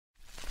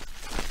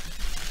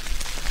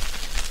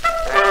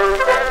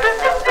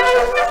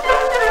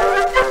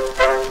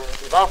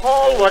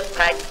hall was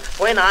packed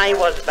when I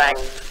was back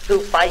to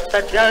fight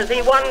the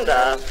Jersey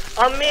Wonder.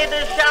 Amid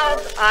a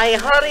shout, I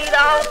hurried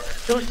out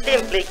to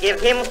simply give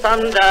him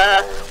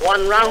thunder.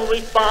 One round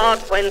we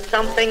sparked when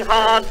something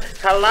hard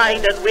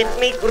collided with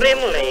me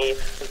grimly.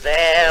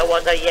 There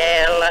was a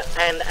yell,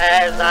 and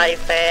as I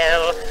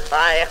fell,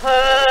 I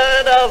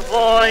heard a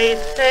voice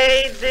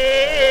say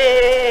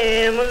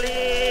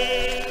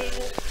dimly,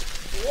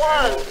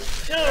 1,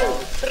 2,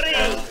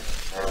 3.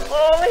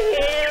 Oh,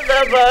 hear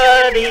the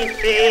birdies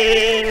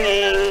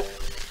singing.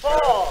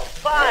 4,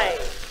 5,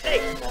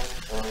 6.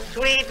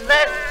 Sweet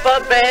vesper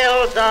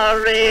bells are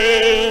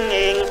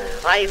ringing.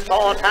 I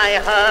thought I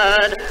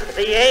heard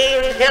the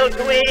angel's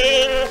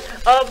wings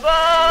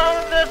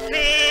above the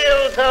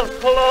fields of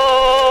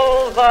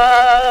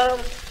clover.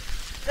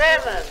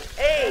 7,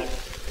 8,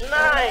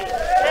 9,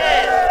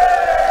 10.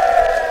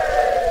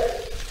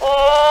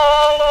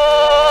 All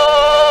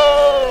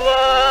over.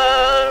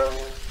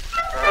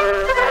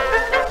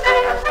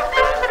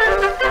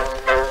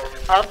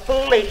 A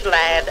foolish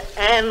lad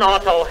an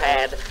auto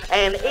had,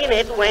 and in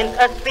it went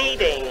a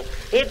speeding.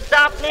 It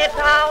stopped near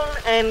town,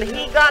 and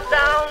he got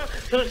down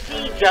to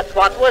see just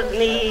what was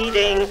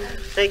needing.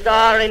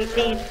 Cigar in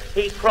peace,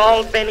 he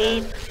crawled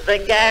beneath the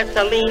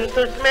gasoline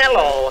to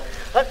smello.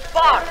 A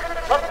spark,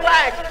 a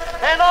flash,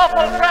 an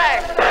awful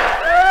crash.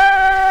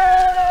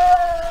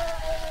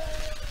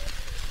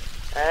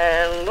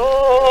 And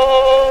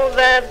oh,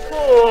 that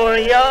poor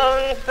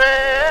young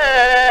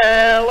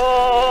fellow.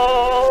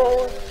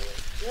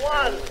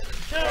 1,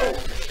 2,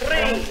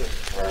 3.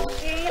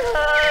 He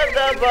heard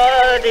the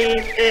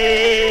birdies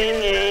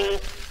singing.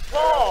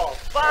 4,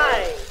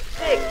 5,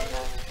 6.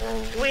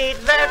 Sweet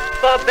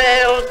vesper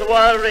bells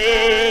were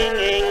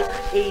ringing.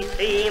 He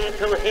seemed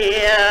to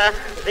hear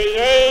the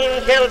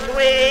angel's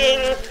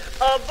wings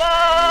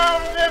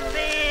above the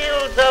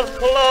fields of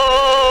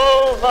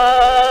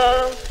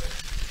clover.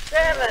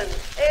 7,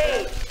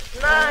 8,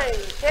 9,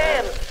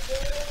 10.